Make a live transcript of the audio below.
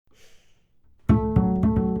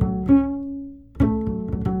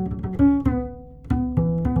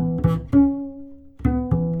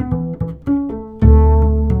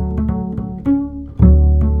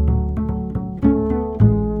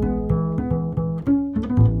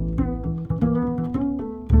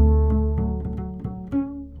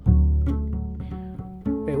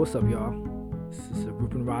What's up, y'all? This is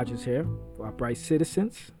Ruben Rogers here for Upright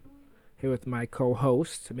Citizens. Here with my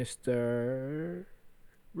co-host, Mr.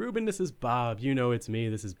 Ruben, this is Bob. You know it's me.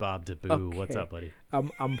 This is Bob Daboo. Okay. What's up, buddy?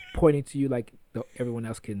 I'm pointing to you like everyone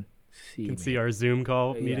else can see. Can me. see our Zoom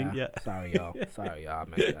call meeting? Yeah. Sorry, y'all. I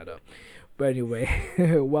messed that up. But anyway,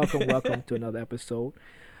 welcome to another episode.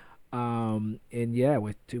 And yeah,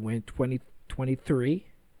 we're in 2023,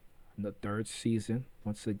 the third season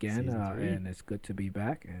once again, and it's good to be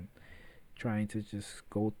back and trying to just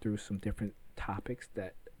go through some different topics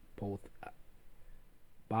that both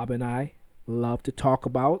Bob and I love to talk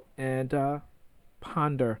about and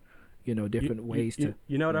ponder, different ways to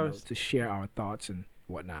share our thoughts and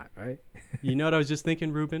whatnot, right? You know what I was just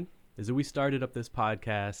thinking, Ruben, is that we started up this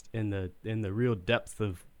podcast in the real depth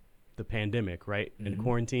of the pandemic, right? In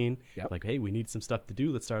quarantine. Yep. Like, hey, we need some stuff to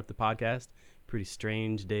do. Let's start up the podcast. Pretty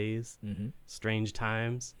strange days, strange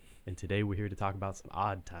times. And today we're here to talk about some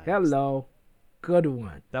odd times. Hello. Good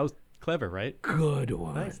one. That was clever, right? Good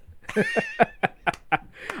one. Nice.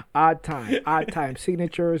 Odd time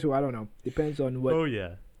signatures, or I don't know. Depends on what. Oh,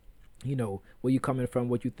 yeah. Where you coming from,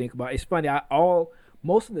 what you think about. It's funny.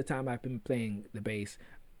 Most of the time I've been playing the bass,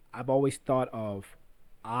 I've always thought of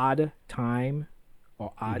odd time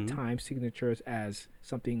or odd time signatures as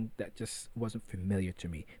something that just wasn't familiar to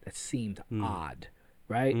me. That seemed odd,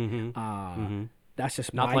 right? That's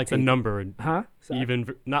just not my like take. the number, huh? Sorry.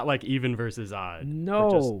 not like even versus odd.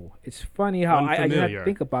 No, it's funny how I had unfamiliar. to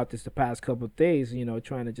think about this the past couple of days.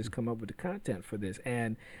 Trying to just come up with the content for this,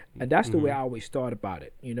 and that's the way I always thought about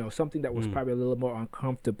it. Something that was probably a little more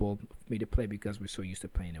uncomfortable for me to play because we're so used to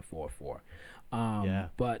playing in 4/4. Yeah.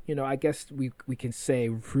 But I guess we can say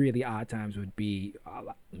really odd times would be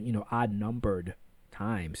odd numbered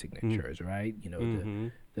time signatures, right?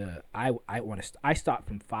 I start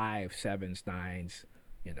from 5, 7s, 9s,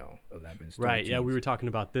 11s. Right. 13s. Yeah, we were talking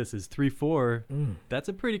about this. Is 3/4? That's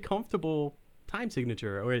a pretty comfortable time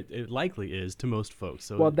signature, or it likely is to most folks.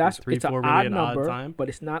 So Well, is 3/4 it's an really odd an number, odd time? but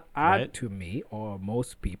it's not odd Right. to me or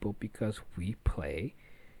most people because we play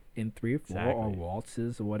in 3/4 or Exactly.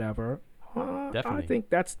 waltzes or whatever. I Definitely. think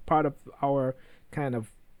that's part of our kind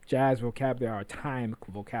of jazz vocabulary, our time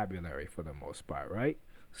vocabulary for the most part, right?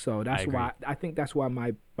 So that's agree. why I think that's why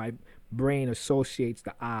my brain associates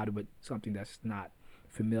the odd with something that's not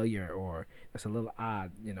familiar or that's a little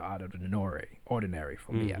odd, out of the ordinary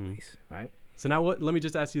for me at least, right? So now let me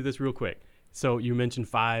just ask you this real quick. So you mentioned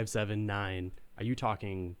 5, 7, 9. Are you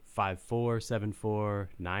talking 5/4, 7/4,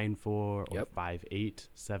 9/4, or Yep. 5/8,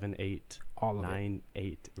 7/8, All of it.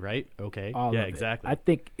 9/8? Right? Okay. All yeah, of it. exactly. I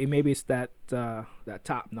think maybe it's that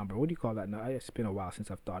top number. What do you call that? No, it's been a while since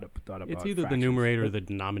I've thought about. It's either the fractions. numerator or the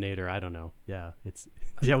denominator. I don't know. Yeah,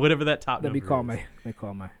 whatever that top Let number me call is. my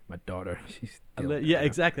call my daughter. She's dealing with Yeah, that.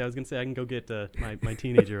 exactly. I was gonna say I can go get my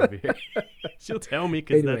teenager over here. She'll tell me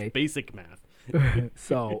because Anyway. that's basic math.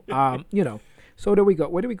 So so there we go.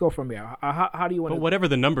 Where do we go from here? How do you want But to whatever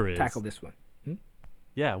the number is, tackle this one?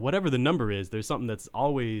 yeah, whatever the number is, there's something that's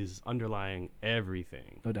always underlying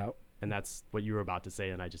everything, No doubt. and that's what you were about to say,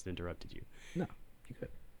 and I just interrupted you. No,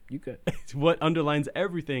 you could. What underlines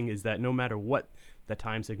everything is that no matter what the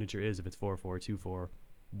time signature is, if it's 4/4, 2/4,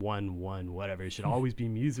 1/1, whatever, it should always be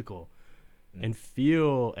musical and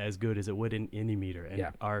feel as good as it would in any meter. And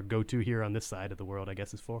Yeah. our go-to here on this side of the world, I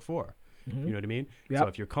guess, is 4/4. You know what I mean? Yep. So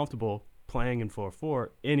if you're comfortable playing in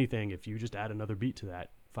 4/4, anything, if you just add another beat to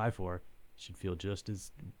that, 5/4 should feel just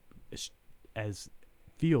as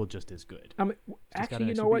good. I mean, got actually, an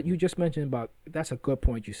you know extra what? beat. You just mentioned about that's a good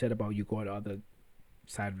point you said about you going to the other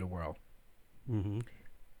side of the world. Mm-hmm.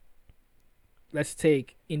 Let's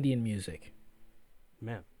take Indian music,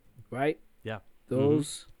 Man, right? yeah.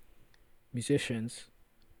 Those musicians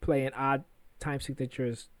play in odd time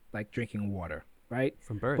signatures like drinking water, right?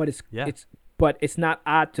 From birth. But yeah. it's not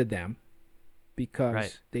odd to them because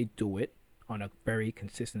Right. they do it on a very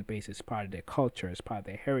consistent basis. It's part of their culture. It's part of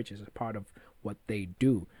their heritage. It's part of what they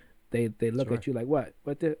do. They look Sure. at you like, what?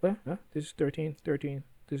 Huh? This is 13.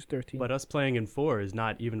 This is 13. But us playing in 4 is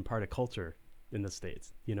not even part of culture in the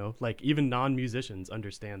States, Like even non-musicians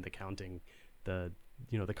understand the counting, the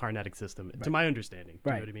Carnatic system, to my understanding. Do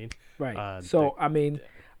you Right. know what I mean? Right. So, I mean,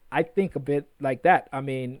 I think a bit like that. I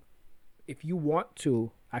mean, if you want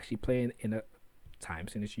to actually play in a time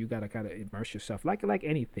signature, you gotta kind of immerse yourself, like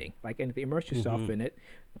anything, immerse yourself in it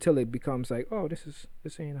until it becomes like, oh, this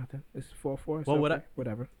ain't nothing. This is 4/4. Well,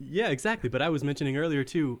 whatever. Yeah, exactly. But I was mentioning earlier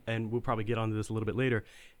too, and we'll probably get onto this a little bit later,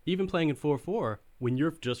 even playing in 4/4, when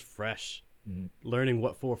you're just fresh, learning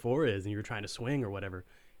what 4/4 is and you're trying to swing or whatever,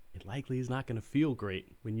 it likely is not going to feel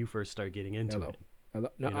great when you first start getting into it. No,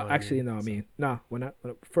 You know what I actually, mean? no. I mean, no. When I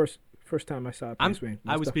first first time I saw I'm Pretty Swing.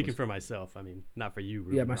 I was speaking for myself. I mean, not for you,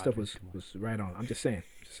 Ruben Yeah, my stuff Rogers. was right on. I'm just saying.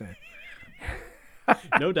 Just saying.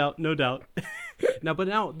 No doubt, no doubt. Now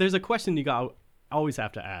there's a question you got always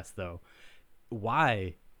have to ask though.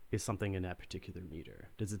 Why is something in that particular meter?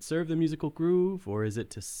 Does it serve the musical groove, or is it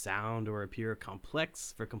to sound or appear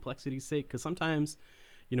complex for complexity's sake? Because sometimes,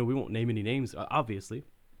 we won't name any names, obviously,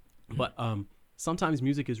 but sometimes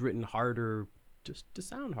music is written harder just to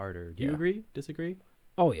sound harder. Do you Yeah. agree? Disagree?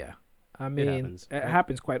 Oh yeah. I mean, happens, it right?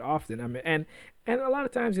 happens quite often. I mean, and a lot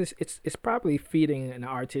of times it's probably feeding an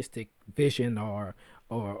artistic vision or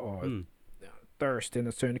Mm. thirst in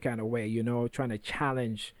a certain kind of way. Trying to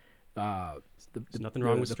challenge There's nothing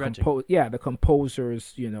wrong with stretching. the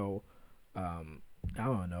composers. I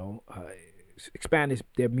don't know, expand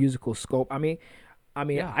their musical scope.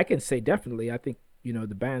 Yeah. I can say definitely. I think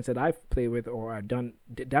the bands that I've played with or I've done.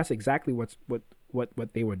 That's exactly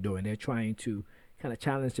what they were doing. They're trying to kind of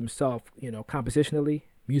challenge themselves, compositionally,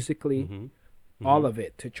 musically, Mm-hmm. all of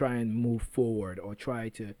it to try and move forward or try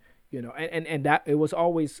to, and that it was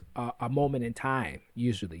always a moment in time.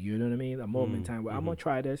 Usually, you know what I mean? A moment in time where I'm gonna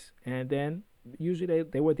try this, and then usually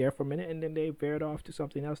they were there for a minute and then they veered off to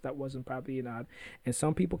something else that wasn't probably and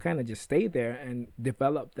some people kind of just stayed there and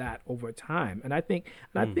developed that over time. And I think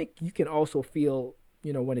you can also feel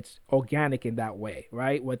when it's organic in that way,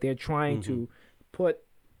 right? What they're trying to put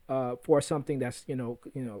for something that's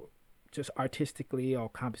just artistically or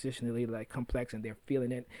compositionally like complex, and they're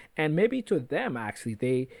feeling it, and maybe to them actually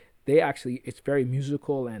they actually it's very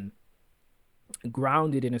musical and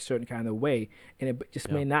grounded in a certain kind of way, and it just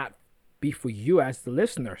may not be for you as the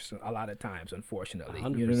listeners a lot of times, unfortunately.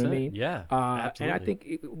 You know what I 100%. mean? Yeah, And I absolutely.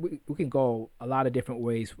 think we can go a lot of different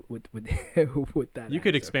ways with with that. You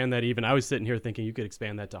could answer. expand that even. I was sitting here thinking you could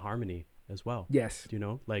expand that to harmony as well. Yes.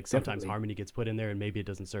 Like sometimes Definitely. harmony gets put in there and maybe it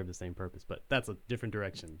doesn't serve the same purpose, but that's a different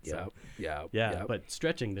direction. So Yeah. but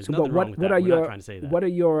stretching, there's So, nothing but wrong with what that. are We're your not trying to say that. what are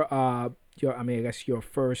your I mean, I guess your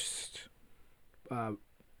first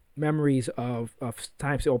memories of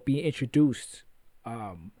times or being introduced,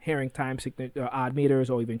 hearing time signature odd meters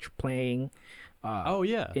or even playing. Oh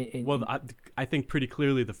yeah. in- Well, I think pretty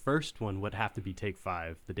clearly the first one would have to be Take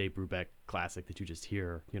 5, the Dave Brubeck classic that you just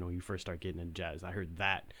hear. You first start getting into jazz. I heard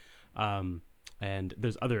that, and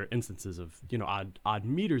there's other instances of odd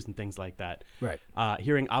meters and things like that. Right.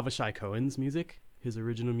 Hearing Avishai Cohen's music, his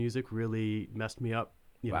original music, really messed me up.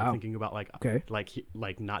 Wow. Thinking about Okay.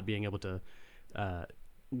 like not being able to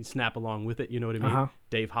snap along with it. You know what I mean?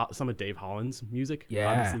 Uh-huh. Some of Dave Holland's music,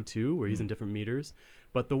 Yeah. obviously too, where he's in different meters.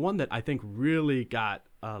 But the one that I think really got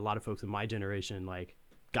a lot of folks in my generation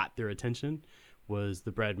got their attention was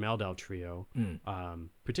the Brad Mehldau trio.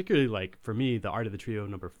 Particularly for me, the Art of the Trio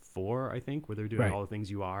number 4, I think, where they're doing Right. All the Things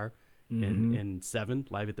You Are, and 7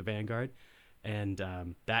 Live at the Vanguard, and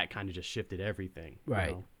that kind of just shifted everything.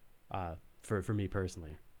 Right. For me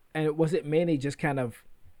personally. And was it mainly just kind of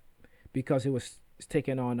because it was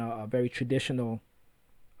taking on a very traditional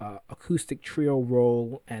acoustic trio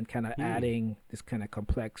role and kind of adding this kind of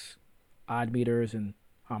complex odd meters and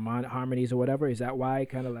harmonies or whatever? Is that why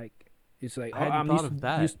kind of it's like, I hadn't I'm thought of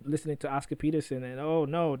that. used listening to Oscar Peterson and oh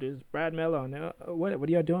no, there's Brad Mehldau. No, what are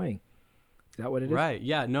you doing? Is that what it is? Right.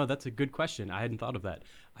 Yeah. No, that's a good question. I hadn't thought of that.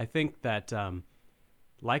 I think that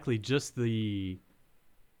likely just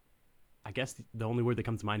I guess the only word that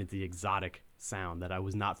comes to mind is the exotic sound that I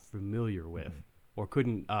was not familiar with or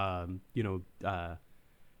couldn't,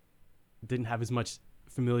 didn't have as much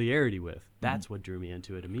familiarity with. That's what drew me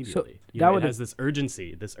into it immediately. It has this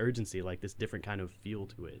urgency, like this different kind of feel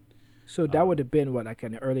to it. So that would have been what, like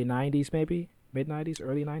in the early 90s, maybe? Mid 90s,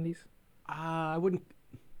 early 90s? I wouldn't.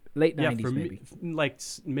 Late Yeah, 90s, for maybe. me,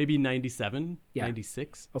 maybe 97, Yeah.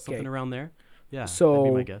 96, Okay. something around there. Yeah, So that'd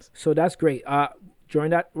be my guess. So that's great.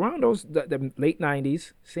 During that around the late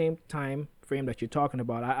 90s, same time frame that you're talking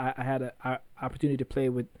about, I had an opportunity to play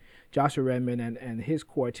with Joshua Redman and his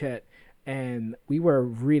quartet, and we were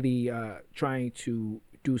really trying to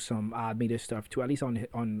do some odd meter stuff too, at least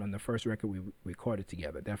on the first record we recorded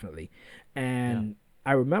together, definitely. And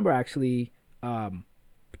I remember actually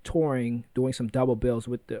touring, doing some double bills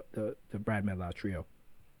with the Brad Mehldau trio,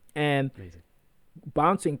 and Amazing.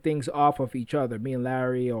 bouncing things off of each other. Me and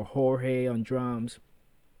Larry or Jorge on drums.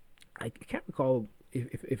 I can't recall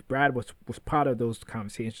if Brad was part of those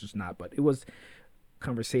conversations or not, but it was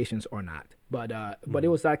conversations or not. But it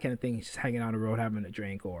was that kind of thing, just hanging on the road, having a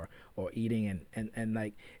drink or eating, and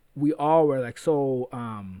like we all were like so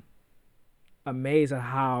amazed at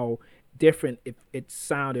how different it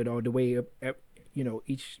sounded, or the way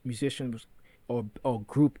each musician was or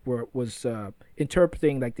group was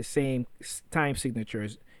interpreting like the same time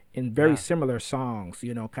signatures in very Yeah. similar songs,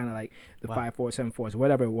 you know, kind of like the Wow. 5/4, 7/4s,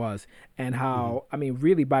 whatever it was, and Hmm. how I mean,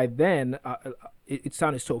 really by then it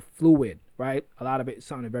sounded so fluid, right? A lot of it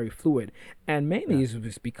sounded very fluid, and Yeah. mainly it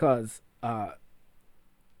was because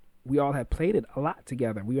we all had played it a lot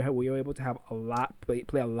together. We were able to have a lot play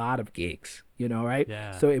a lot of gigs, you know, right?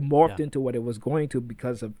 Yeah. So it morphed Yeah. into what it was going to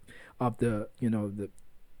because of the you know the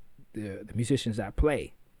musicians that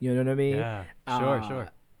play. You know what I mean? Yeah. Sure. Uh, Sure.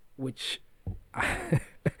 which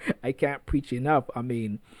I can't preach enough. I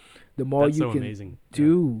mean, the more That's you so can amazing. Yeah.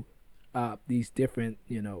 do these different,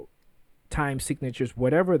 time signatures,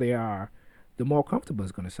 whatever they are, the more comfortable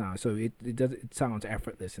it's going to sound. So it sounds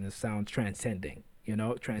effortless and it sounds transcending.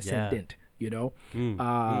 Yeah. Transcendent. You know, Mm. Mm.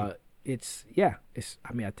 uh, it's.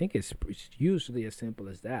 I mean, I think it's usually as simple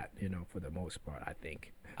as that. For the most part, I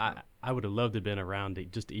think. I would have loved to have been around to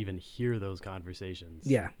just to even hear those conversations.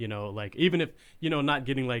 Yeah. Like even if not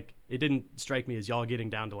getting like it didn't strike me as y'all getting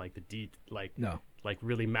down to like the deep No. like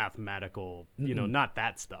really mathematical, Mm-mm. not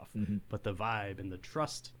that stuff, Hmm. but the vibe and the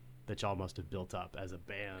trust that y'all must have built up as a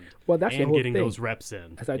band Well, that's the and whole getting thing. those reps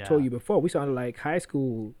in. As I Yeah. told you before, we sounded like high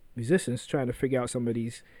school musicians trying to figure out some of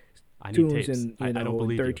these I need tunes tapes. in I don't in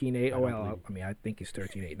believe you. 13/8. I Oh don't believe well, you. I mean I think it's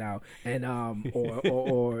 13/8 now, and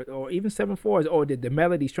or even 7/4s, or the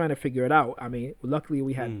melodies trying to figure it out. I mean, luckily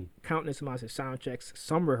we had Mm. countless amounts of sound checks,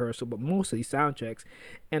 some rehearsal, but mostly sound checks,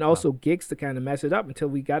 and Wow. also gigs to kind of mess it up until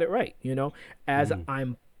we got it right. As Mm.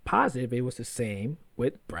 I'm positive it was the same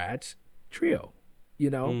with Brad's trio.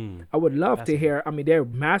 Mm. I would love to Fascinating. hear. I mean, they're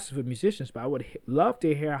massive musicians, but I would love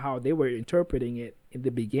to hear how they were interpreting it in the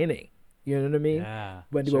beginning. You know what I mean? Yeah.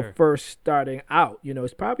 When they were Sure. first starting out,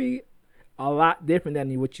 it's probably a lot different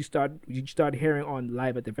than what you start hearing on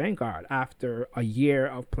Live at the Vanguard after a year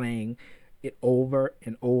of playing it over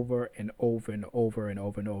and over and over and over and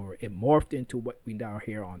over and over. It morphed into what we now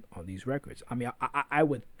hear on these records. I mean, I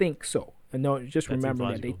would think so. And no, just That seems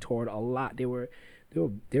remembering that they logical. toured a lot. They were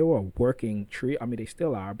a working trio. I mean, they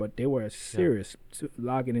still are, but they were Yeah.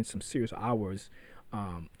 logging in some serious hours,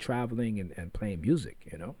 traveling and playing music.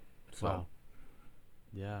 So. Wow.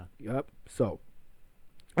 Yeah. Yep. So,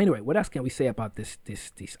 anyway, what else can we say about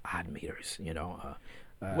these odd meters?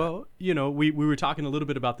 Well, we were talking a little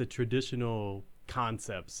bit about the traditional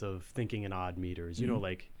concepts of thinking in odd meters, Mhm.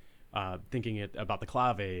 like thinking it about the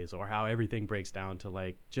claves or how everything breaks down to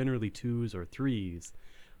like generally twos or threes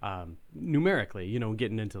numerically,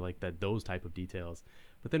 getting into like those type of details.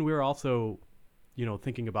 But then we were also,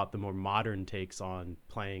 thinking about the more modern takes on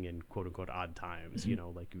playing in quote unquote odd times,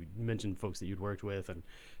 like you mentioned folks that you'd worked with and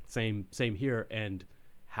same here, and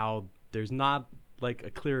how there's not like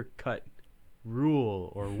a clear cut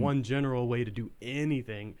rule or one general way to do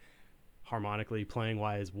anything harmonically, playing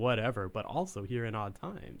wise, whatever, but also here in odd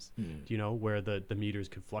times, where the meters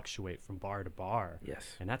could fluctuate from bar to bar.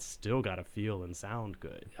 Yes. And that's still got to feel and sound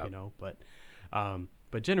good, Yep.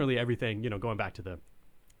 but generally everything, going back to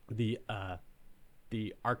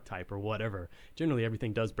the archetype or whatever, generally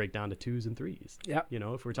everything does break down to twos and threes. Yep.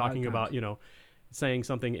 If we're talking about, saying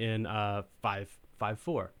something in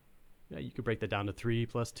 5/5/4, yeah, you could break that down to 3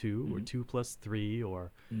 plus 2 or 2 plus 3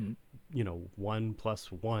 or, Mhm. 1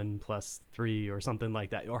 plus 1 plus 3 or something like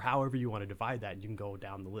that, or however you want to divide that. You can go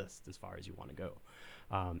down the list as far as you want to go.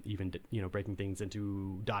 Even, breaking things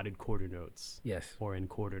into dotted quarter notes Yes. or in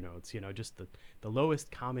quarter notes, just the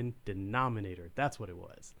lowest common denominator. That's what it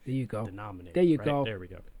was. There you go. Denominator. There you right? go. There we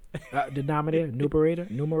go. Denominator, numerator,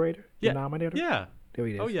 Yeah. denominator. Yeah. There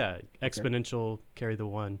it is. Oh yeah, exponential, carry the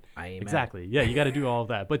one. Amen. Exactly. Yeah, you got to do all of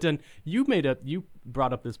that. But then you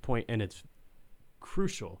brought up this point, and it's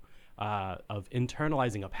crucial, of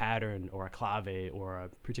internalizing a pattern or a clave or a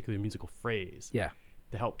particular musical phrase Yeah.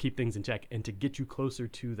 to help keep things in check and to get you closer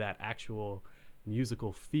to that actual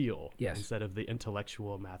musical feel, Yes. instead of the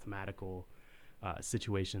intellectual, mathematical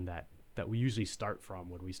situation that we usually start from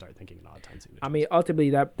when we start thinking in odd time signatures. I mean,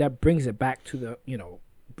 ultimately, that brings it back to the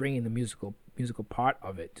bringing the musical part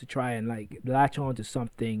of it to try and like latch on to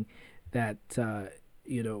something that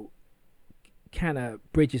kind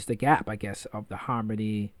of bridges the gap, I guess, of the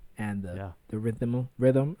harmony and the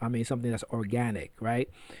rhythm. I mean, something that's organic, right?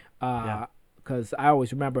 Yeah. Because I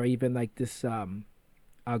always remember even like this.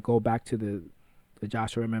 I'll go back to the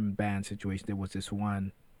Joshua Redman band situation. There was this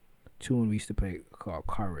one tune we used to play called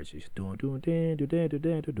Courage. It's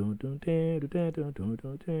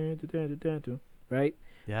right?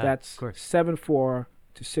 Yeah, That's of course. 7/4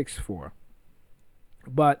 to 6/4.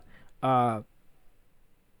 But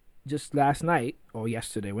just last night or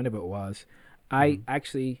yesterday, whenever it was, I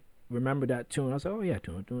actually remembered that tune. I was like, oh yeah,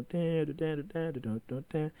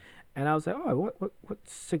 and I was like, oh, what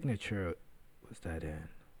signature was that in?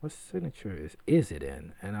 what signature is it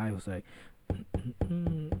in? And I was like,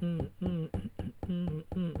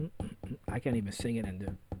 I can't even sing it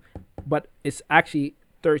but it's actually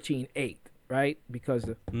 13/8, right? Because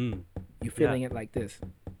you're feeling it like this.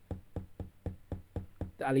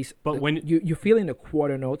 At least, But when you're feeling the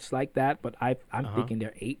quarter notes like that, but I'm Uh-huh. thinking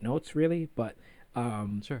they're 8 notes really. But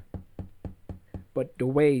Sure. but the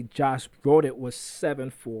way Josh wrote it was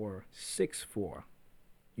 7/4 6/4.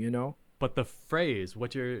 You know? But the phrase,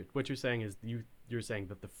 what you're saying is you're saying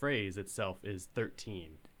that the phrase itself is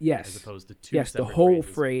 13 Yes. as opposed to two Yes, the separate whole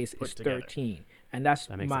phrases phrase put is together. 13, and that's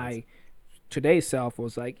That makes my sense. today's self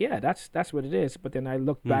was like, yeah, that's what it is. But then I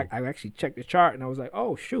looked back, I actually checked the chart, and I was like,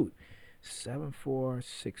 oh shoot, 7/4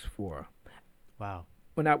 6/4. Wow.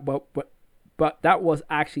 When I but that was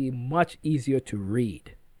actually much easier to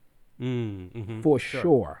read for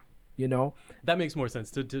sure. You know, That makes more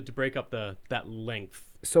sense to break up that length.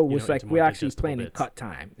 so you it's know, like into we're more actually digestible playing in bits. cut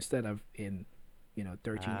time instead of in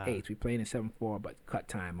 13/8. We playing in 7/4, but cut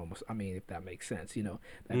time almost. I mean, if that makes sense,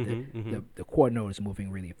 that the chord note is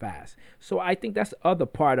moving really fast. So I think that's the other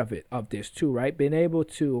part of this too, right? Being able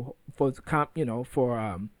to for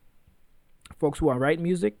folks who are writing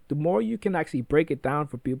music, the more you can actually break it down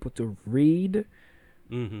for people to read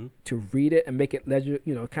it and make it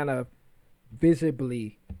kind of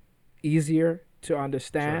visibly easier to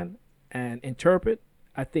understand and interpret.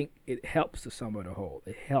 I think it helps the sum of the whole.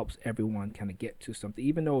 It helps everyone kind of get to something,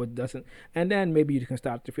 even though it doesn't. And then maybe you can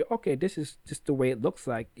start to feel, okay, this is just the way it looks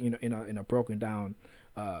like, in a broken down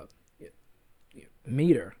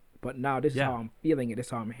meter. But now this is how I'm feeling it. This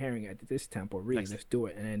is how I'm hearing it. This tempo, really, let's do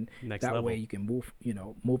it. And then Next that level. way you can move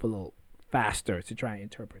a little faster to try and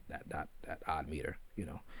interpret that odd meter.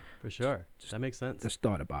 For sure. That makes sense. Just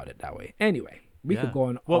thought about it that way. Anyway, we could go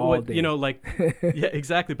on Well, all day. yeah,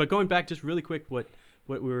 exactly. But going back just really quick, what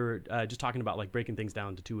we were just talking about, like breaking things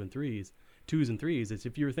down to twos and threes, is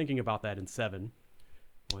if you were thinking about that in 7,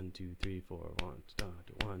 1 2 3 4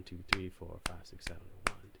 1 2 3 4 5 6 7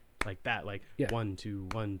 1 like that, like 1 2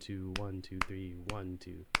 1 2 1 2 3 1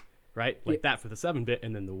 2, right? Like that for the 7-bit,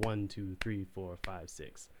 and then the 1 2 3 4 5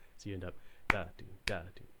 6. So you end up da do da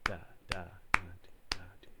do da da da do da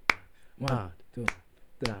do da. 1 2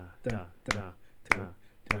 da da da da.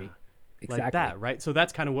 3. Exactly. Like that, right? So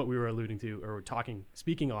that's kind of what we were alluding to or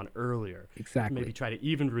speaking on earlier. Exactly. Maybe try to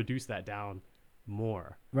even reduce that down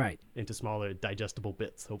more, right, into smaller digestible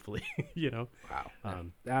bits, hopefully. Wow.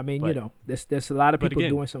 I mean, there's a lot of people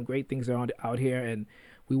doing some great things out here, and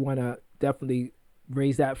we want to definitely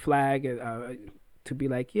raise that flag to be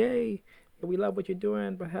like, yay, we love what you're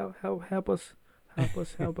doing, but help us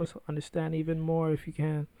understand even more if you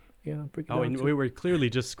can. Break it down and we were clearly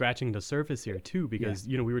just scratching the surface here too, because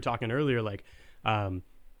we were talking earlier, like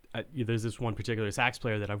there's this one particular sax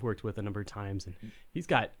player that I've worked with a number of times, and he's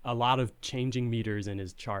got a lot of changing meters in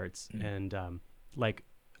his charts, and like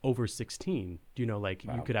over 16.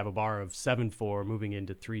 You could have a bar of 7/4 moving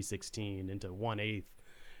into 3/16 into 1/8.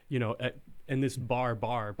 And this bar,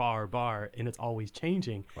 and it's always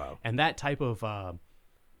changing. Wow. And that type of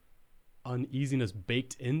uneasiness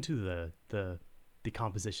baked into the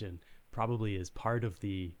composition probably is part of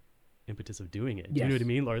the impetus of doing it. Do you know what I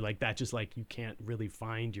mean? Or like that, just like you can't really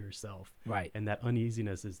find yourself, right? And that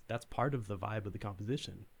uneasiness that's part of the vibe of the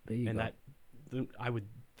composition. There you go. That I would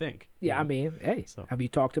think. I mean, hey, have you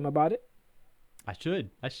talked to him about it? I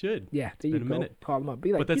should. Yeah, there you go. Minute. Call him up.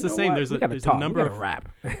 Be like, but that's the same. same. There's a number of rap.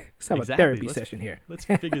 Let's have exactly. a therapy session here. Let's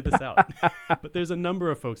figure this out. But there's a number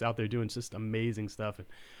of folks out there doing just amazing stuff,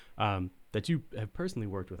 and that you have personally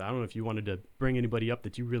worked with. I don't know if you wanted to bring anybody up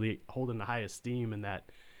that you really hold in the high esteem and that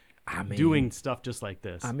doing stuff just like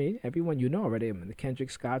this. I mean, everyone already. I mean, the Kendrick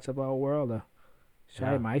Scotts of our world, the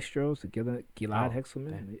Shai Maestros, the Gilad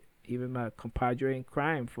Hexelman, even my compadre in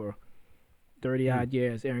crime for 30-odd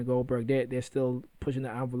years, Aaron Goldberg. They're still pushing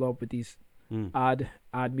the envelope with these odd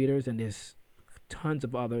meters, and there's tons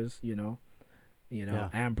of others.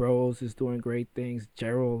 Ambrose is doing great things.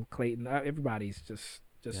 Gerald Clayton, everybody's just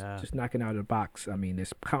knocking out of the box. I mean,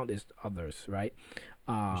 there's countless others, right?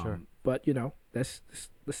 Sure. But let's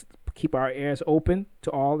keep our ears open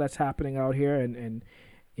to all that's happening out here, and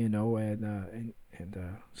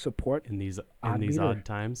support in these meter odd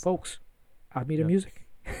times, folks. Odd meter music.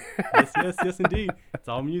 yes, indeed. It's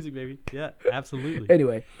all music, baby. Yeah, absolutely.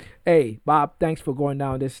 Anyway, hey Bob, thanks for going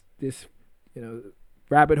down this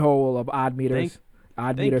rabbit hole of odd meters,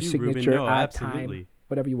 meter signature, no, odd absolutely. time,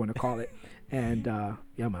 whatever you want to call it. And man,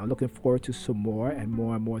 I'm looking forward to some more and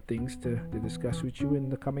more things to discuss with you in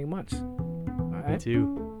the coming months. All right. Me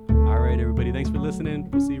too. All right, everybody. Thanks for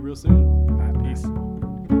listening. We'll see you real soon.